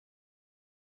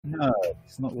No,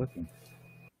 it's not working.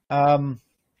 All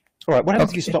right, what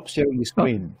happens if you stop sharing your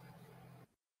screen?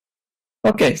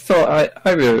 Okay, so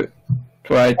I will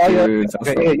try to... Yeah,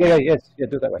 do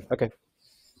it that way. Okay.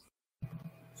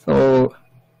 So,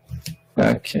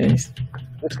 okay.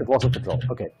 Let's get water control.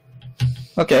 Okay.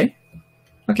 Okay.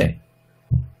 Okay.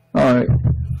 All right.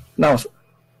 Now,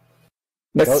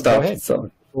 let's start. Go ahead.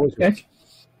 So, okay.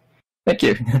 Thank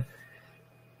you.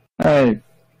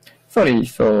 Sorry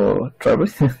for trouble.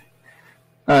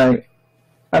 I'm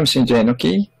Shinji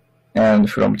Enoki, and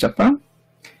from Japan.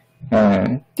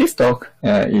 This talk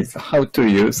is how to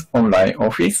use online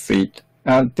Office suite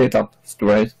and data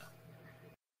storage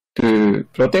to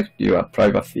protect your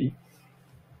privacy.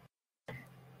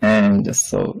 And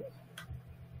so,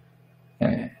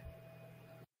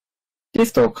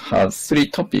 this talk has 3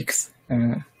 topics.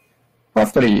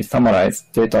 Firstly, summarize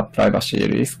data privacy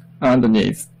risk and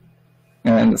needs.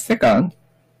 And second,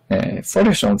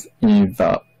 solutions in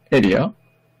the area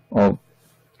of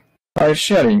file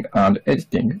sharing and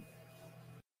editing,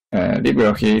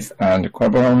 LibreOffice and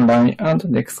Collabora Online and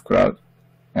Nextcloud.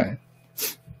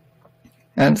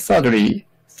 And thirdly,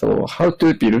 so how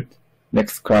to build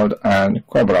Nextcloud and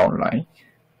Collabora Online.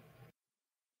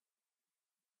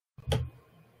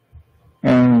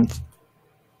 And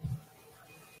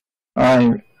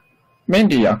I'm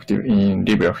mainly active in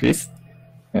LibreOffice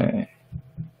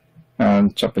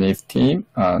and Japanese team,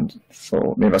 and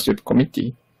so membership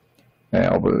committee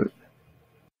of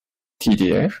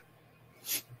TDF.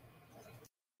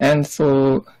 And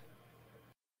so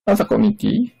other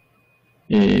committee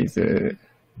is,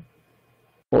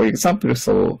 for example,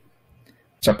 so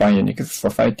Japan Unix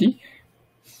Society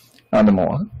and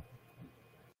more.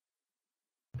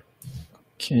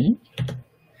 Okay.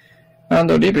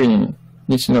 And live in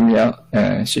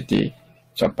Nishinomiya City,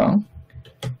 Japan,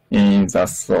 in the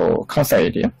Kansai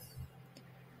area.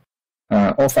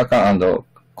 Osaka and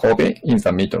Kobe in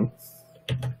the middle.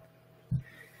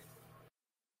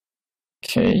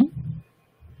 Okay.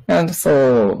 And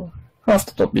so,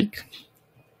 first topic.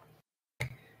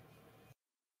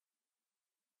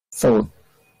 So,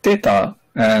 data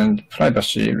and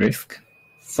privacy risk.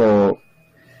 So,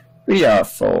 we are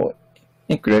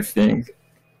increasing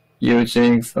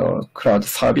using the cloud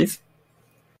service.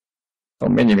 So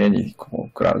many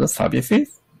cloud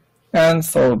services. And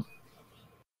so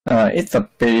it's a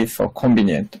very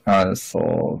convenient and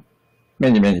so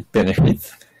many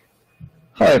benefits.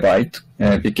 However,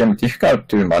 it became difficult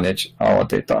to manage our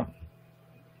data.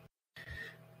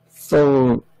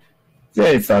 So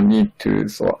there is a need to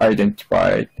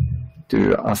identify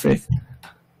to assess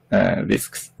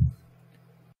risks.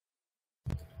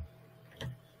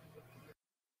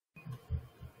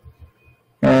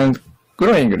 And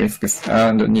growing risks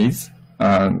and needs.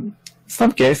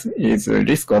 Some case is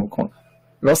risk of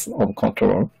loss of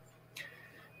control.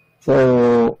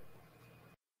 So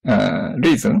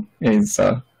reason is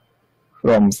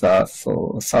from the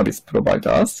service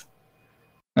providers,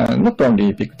 not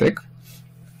only big tech.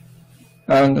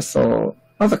 And so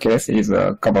other case is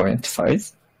government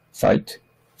site.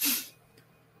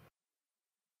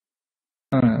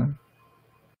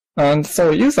 And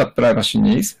so user privacy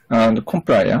needs and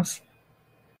compliance.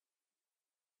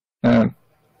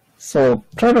 So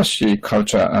privacy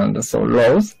culture and so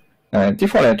laws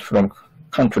different from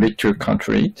country to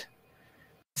country.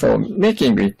 So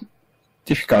making it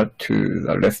difficult to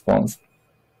the response.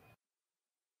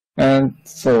 And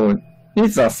so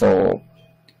these are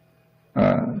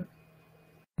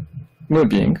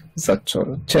moving, such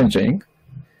changing.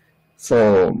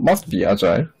 So must be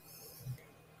agile.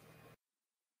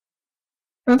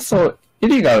 And so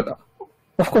illegal,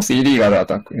 of course, illegal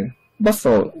attack. But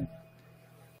so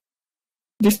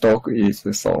this talk is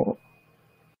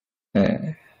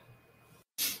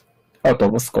out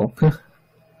of scope.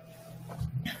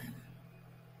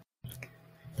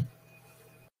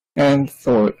 And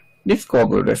so risk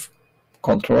of risk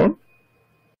control.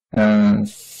 And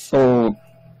so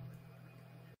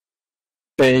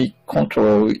they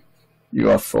control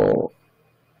your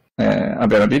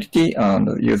availability and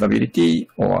usability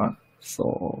or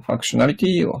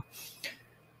functionality, or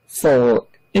so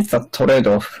it's a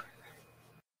trade-off.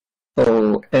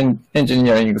 So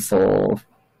engineering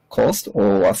cost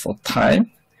or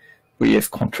time vs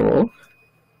control.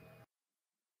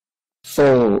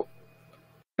 So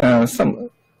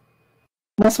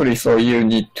mostly you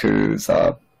need to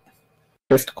the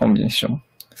best combination.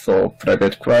 So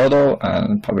private cloud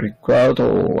and public cloud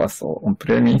or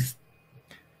on-premise.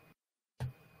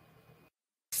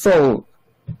 So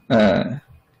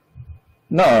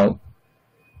now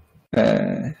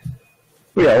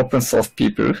we are open source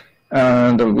people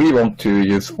and we want to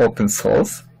use open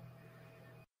source.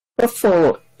 But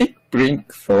so it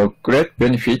brings so great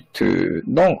benefit to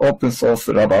non-open source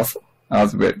lovers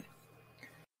as well.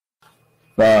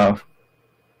 The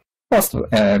first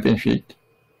benefit,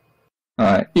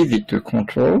 easy to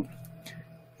control,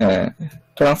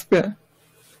 transparent.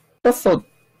 So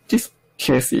this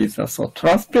case is so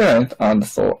transparent and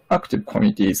so active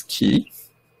community is key.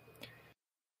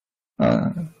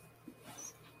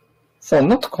 So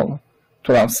not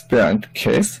transparent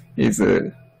case is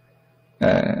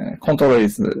control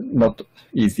is not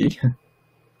easy.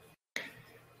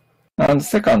 And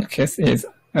second case is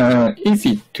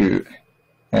easy to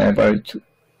evaluate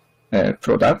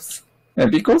products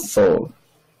because so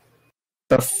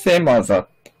the same as a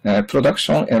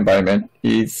production environment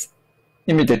is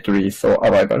immediately so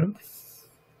available,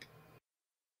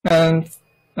 and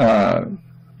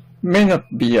may not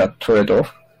be a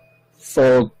trade-off.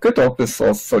 So good open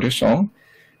source solution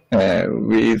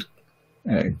will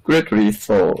greatly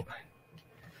so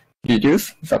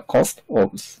reduce the cost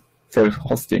of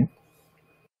self-hosting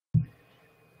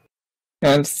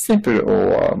and simple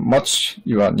or match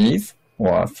your needs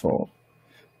or so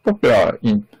popular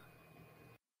in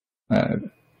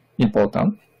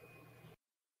important.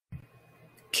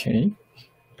 Okay.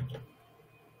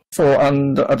 So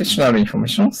and additional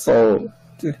information. So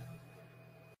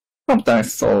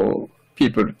sometimes so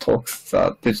people talk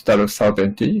the digital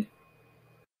sovereignty.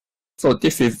 So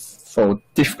this is so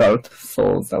difficult.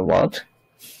 So the word.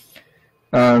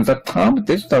 The term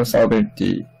digital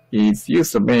sovereignty is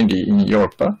used mainly in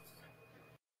Europe.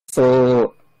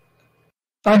 So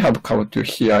I have come to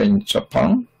here in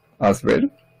Japan as well,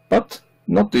 but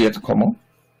not yet common.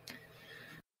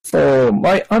 So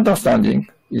my understanding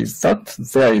is that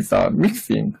there is a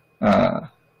mixing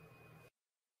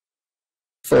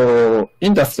so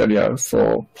industrial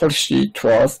so policy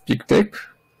towards big tech,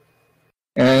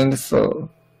 and so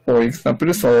for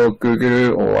example so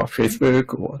Google or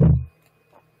Facebook or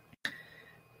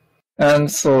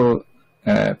and so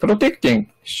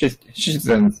protecting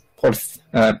citizens'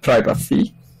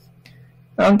 privacy,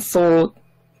 and so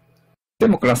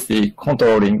democracy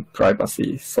controlling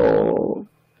privacy. So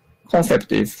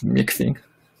concept is mixing.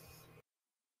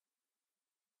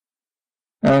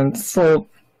 And so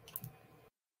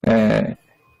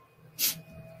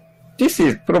this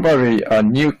is probably a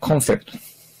new concept,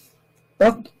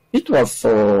 but it was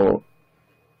so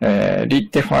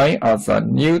redefined as a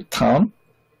new term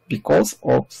because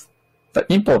of the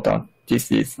important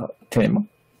this is a theme.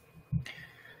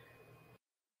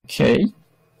 Okay,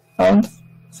 and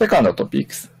second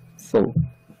topics. So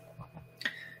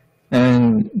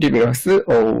and LibreOffice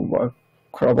or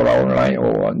Collabora Online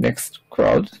or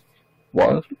Nextcloud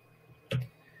world.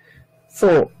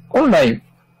 So online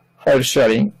file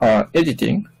sharing or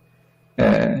editing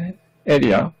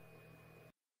area.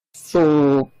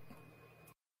 So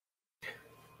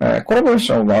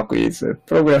collaboration work is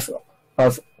progress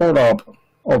as all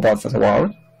over the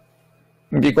world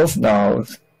because now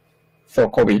so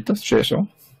COVID situation.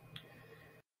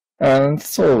 And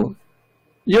so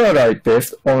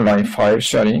URI-based online file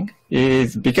sharing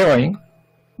is becoming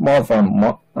more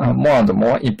and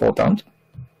more important.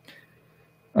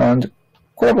 And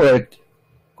collaborate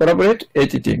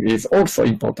editing is also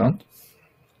important.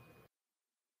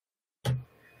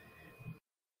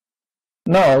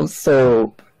 Now,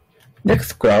 so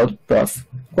Nextcloud plus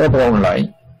Collabora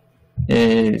Online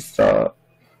is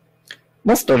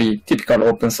mostly typical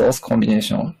open source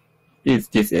combination is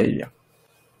this area.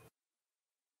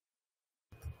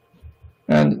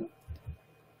 And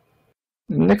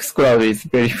Nextcloud is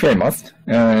very famous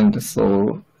and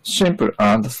so simple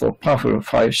and so powerful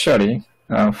file sharing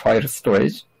and file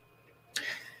storage.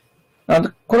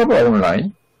 And Collabora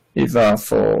Online is a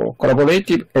so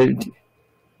collaborative editing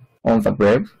on the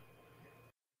web.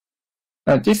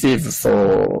 And this is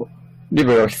so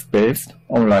LibreOffice based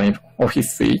online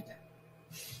office suite.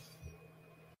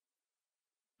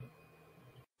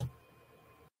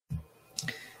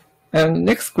 And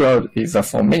Nextcloud is a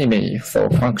so many so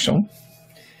function.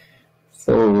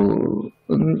 So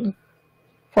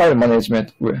file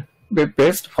management,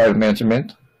 web-based file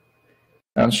management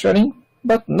and sharing,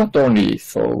 but not only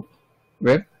so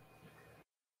web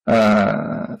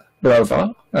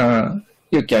browser.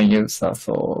 You can use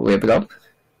so web app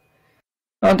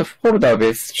and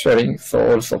folder-based sharing,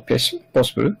 so also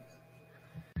possible.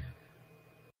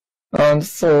 And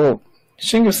so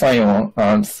single sign-on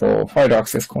and so file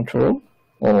access control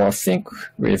or sync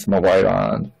with mobile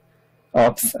and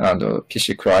apps and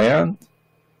PC client.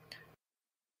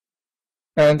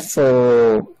 And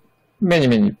so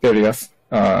many various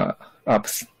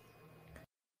apps.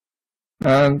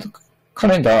 and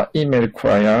calendar, email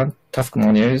client, task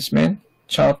management,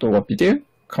 chat or video,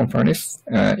 conference,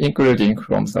 including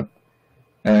from the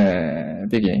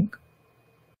beginning.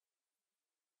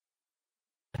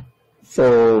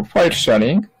 So file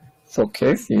sharing, so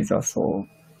case is also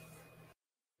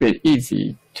very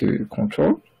easy to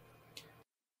control.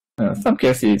 Some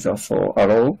cases also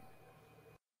allow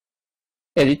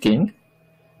editing,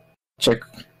 check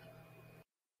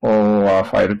or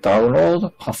file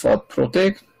download, password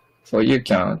protect, so you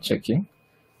can checking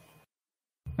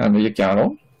and you can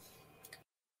allow.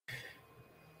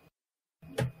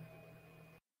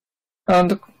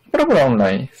 And Collabora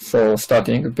Online, so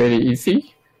starting very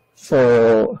easy.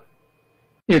 So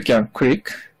you can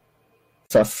click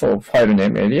the file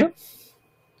name area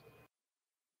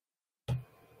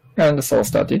and so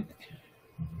started.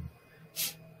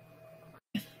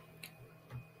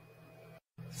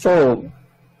 So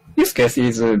use case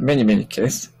is many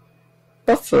cases.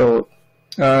 But so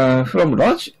from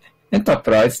large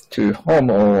enterprise to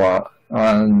home or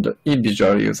and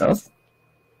individual users.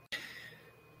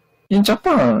 In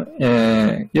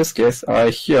Japan, use case I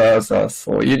hear the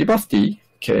university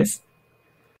case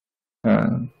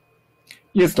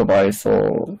used by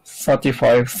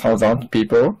 35,000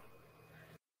 people.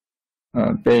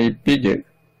 Very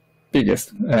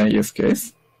biggest use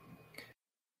case.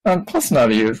 And personal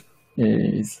use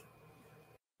is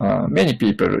many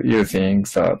people using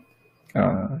the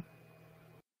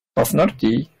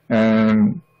personality.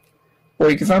 For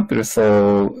example,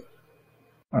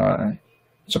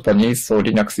 Japanese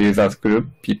Linux users group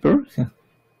people.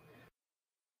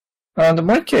 And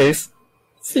my case,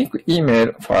 think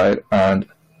email file and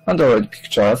Android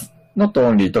pictures, not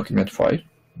only document file.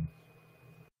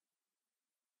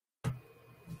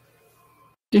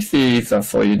 This is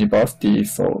university,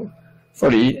 this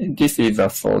is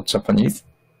Japanese,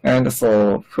 and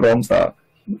from the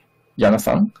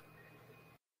Yana-san.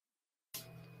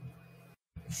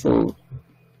 So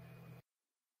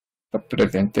the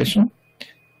presentation.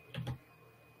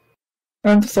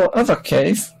 And other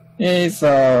case is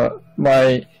I'm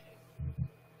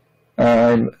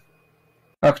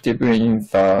active in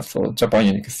the Japan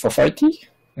Unix Society.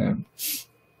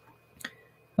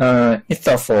 It's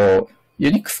also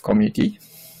Unix community,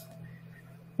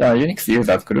 Unix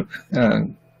users group,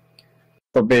 and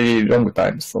for very long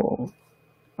time,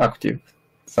 active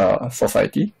the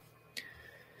society.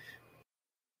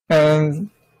 And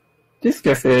this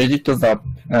case edit the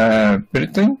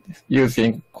bulletin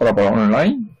using Collabora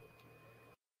Online.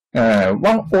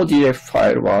 One ODF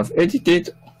file was edited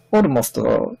almost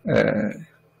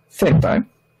same time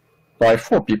by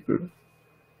 4 people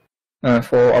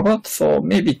for about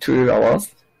maybe 2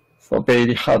 hours.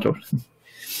 Very hard.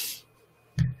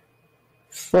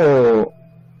 Some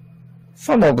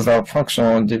of the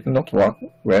functions did not work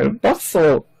well, but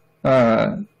the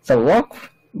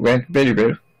work went very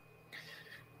well.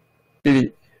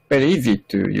 Very easy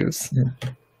to use.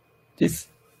 This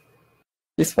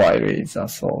file is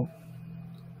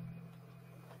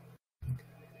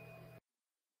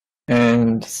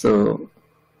and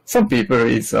some people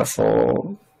is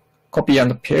copy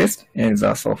and paste and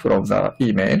from the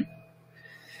email.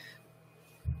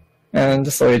 And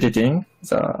editing,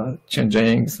 the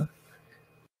changing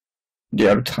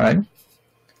real time.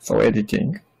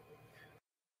 Editing,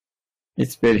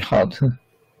 it's very hard.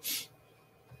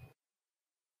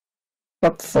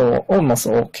 But almost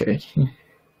okay.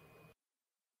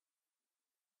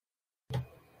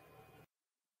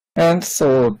 And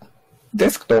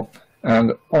desktop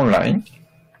and online.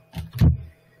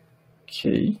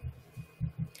 Okay.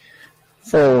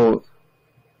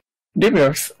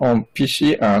 LibreOffice on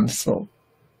PC and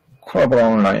Collabora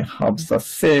Online have the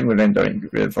same rendering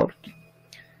result.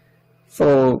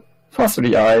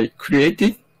 Firstly, I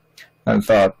created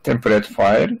the template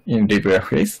file in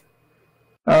LibreOffice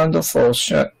and also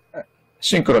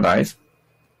synchronize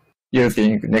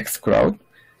using Nextcloud.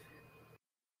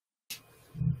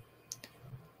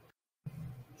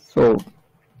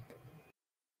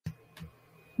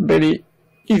 Very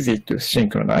easy to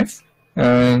synchronize.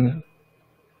 And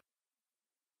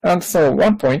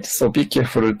one point, be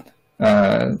careful,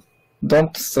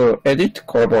 don't edit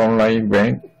Collabora Online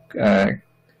when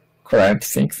client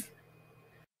thinks.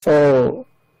 Collabora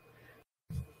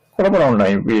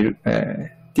Online will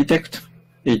detect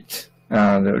it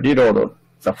and reload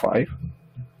the file.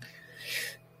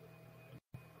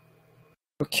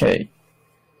 Okay.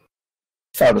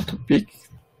 Third topic.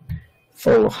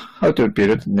 How to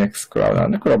build Nextcloud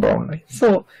and Collabora Online.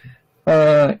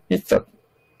 It's a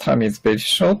time is very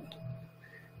short.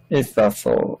 It's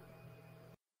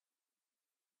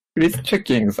please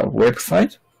checking the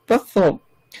website That's so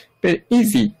very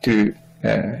easy to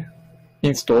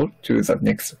install to the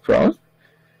Nextcloud.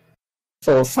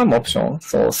 So some options,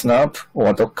 so Snap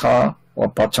or Docker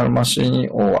or virtual machine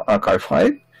or archive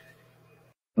file.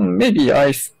 Maybe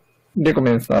I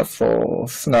recommend that so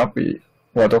Snap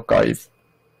or Docker is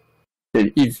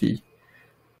very easy.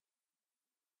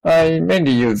 I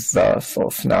mainly use the so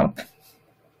Snap.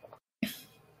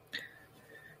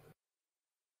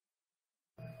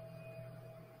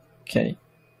 Okay.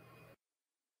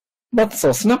 But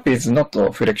so Snap is not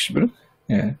flexible.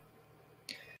 Yeah.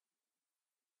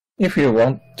 If you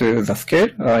want to the scale,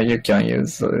 you can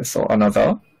use so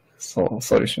another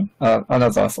solution,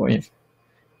 another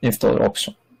install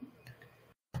option.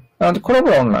 And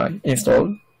Collabora Online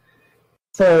install.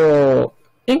 So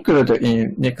included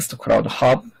in Nextcloud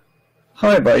Hub.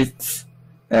 However, it's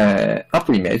app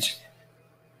image.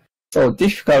 So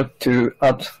difficult to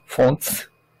add fonts.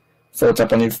 So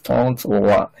Japanese fonts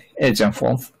or Asian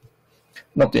fonts,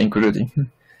 not including.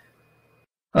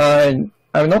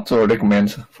 I not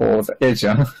recommend for the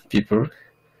Asian people.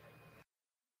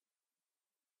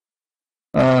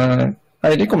 I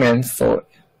recommend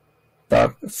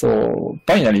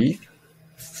binary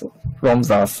from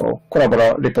the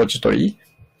Collabora repository.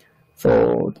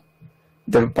 So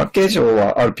dev package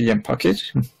or RPM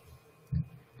package.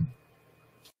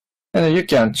 And you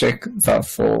can check the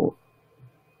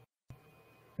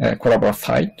Collabora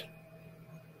site.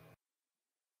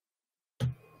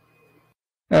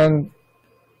 And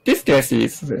this case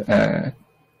is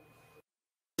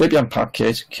Debian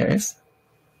package case,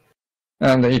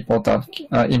 and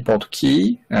import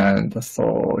key, and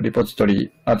so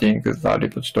repository, adding the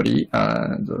repository,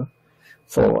 and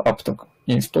so apt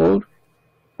install,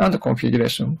 and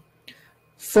configuration.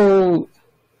 So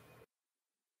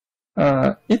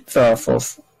it's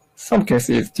some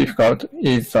cases difficult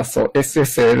is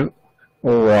SSL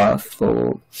or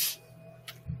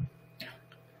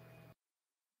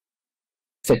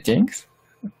settings.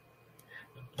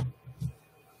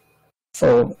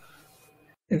 So,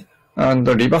 and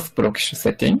the reverse proxy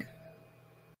setting.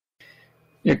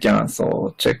 You can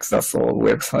check the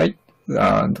website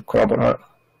and Collabora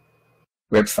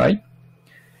website.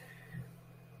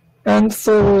 And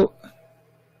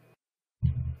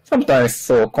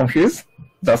sometimes confused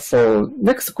that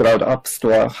Nextcloud App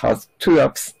Store has two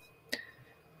apps.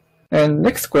 And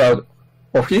Nextcloud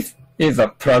Office is a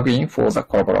plugin for the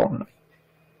Collabora Online.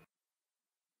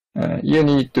 You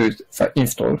need to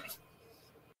install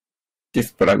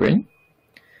this plugin.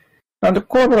 And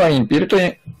Collabora in build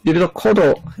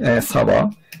code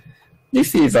server.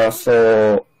 This is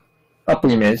a app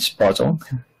image version.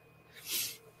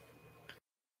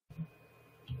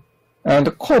 And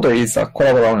the code is a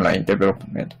Collabora Online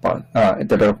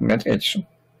development edition.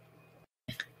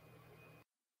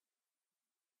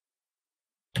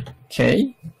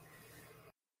 Okay.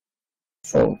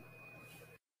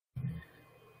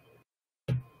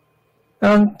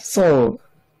 And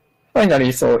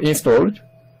finally, installed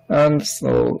and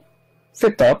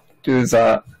set up to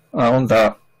the on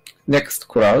the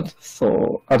Nextcloud,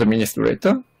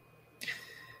 administrator,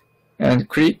 and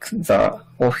click the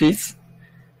Office,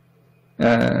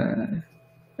 and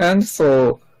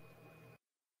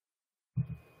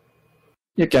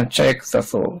you can check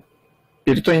the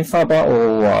built-in server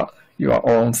or your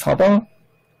own server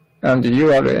and the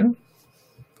URL.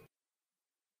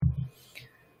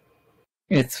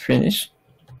 It's finished.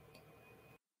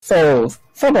 So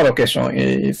server location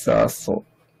is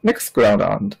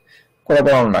Nextcloud and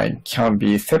Collabora Online can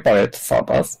be separate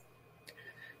servers.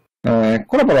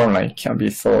 Collabora Online can be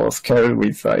scaled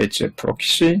with HA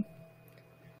proxy.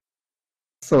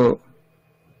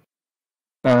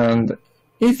 And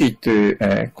easy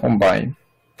to combine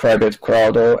private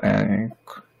cloud and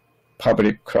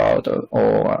public cloud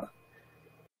or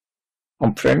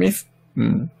on-premise.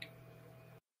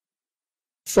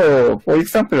 So, for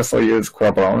example, use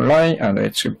Collabora Online and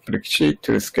HA proxy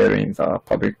to scale in the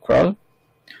public cloud.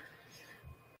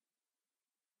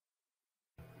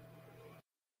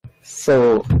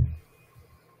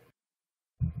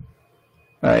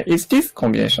 Is this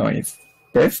combination is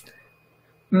best?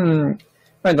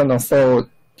 I don't know.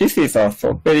 This is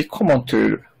also very common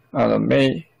tool and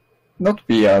may not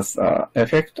be as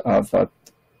effective as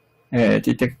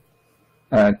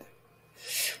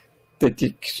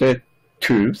detected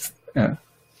tools.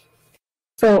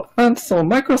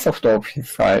 Microsoft Office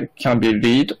file can be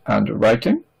read and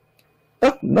written,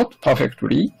 but not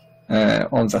perfectly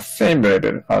on the same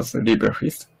level as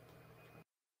LibreOffice.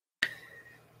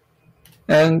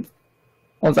 And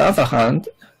on the other hand,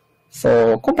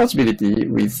 compatibility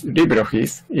with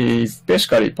LibreOffice is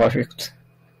basically perfect.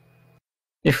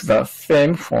 if the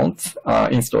same fonts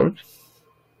are installed.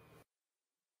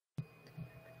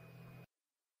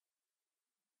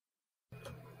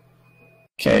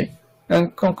 Okay,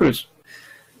 and conclusion.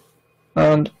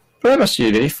 And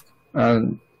privacy risk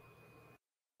and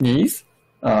needs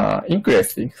are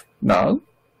increasing now.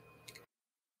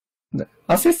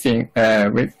 Assessing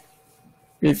with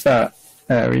either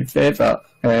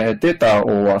data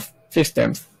or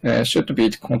systems should be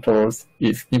controlled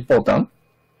is important.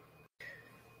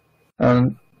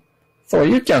 And so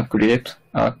you can create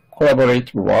a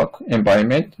collaborative work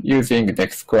environment using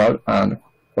Nextcloud and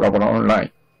Collabora Online.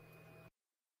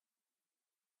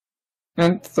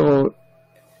 And so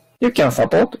you can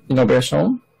support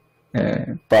innovation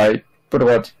by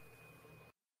providing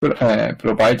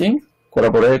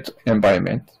collaborate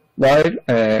environment while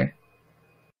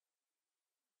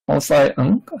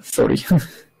considering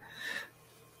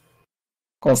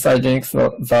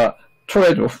the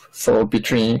trade-off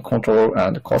between control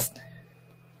and cost.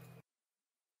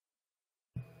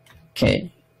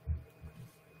 Okay.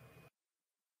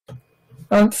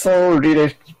 And so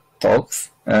related talks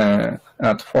at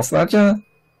FOSSASIA.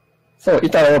 So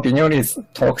in our opinion, is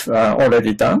talks are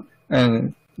already done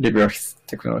and LibreOffice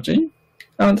technology.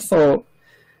 And so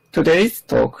today's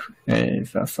talk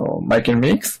is Michael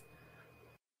Mix.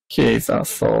 He is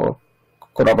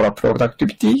Collabora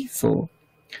productivity.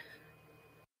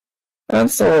 And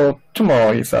so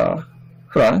tomorrow is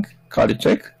Frank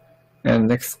Karliczek and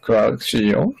Nextcloud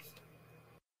CEO.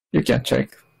 You can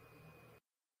check.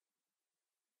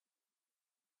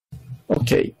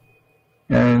 Okay,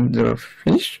 and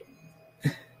finish.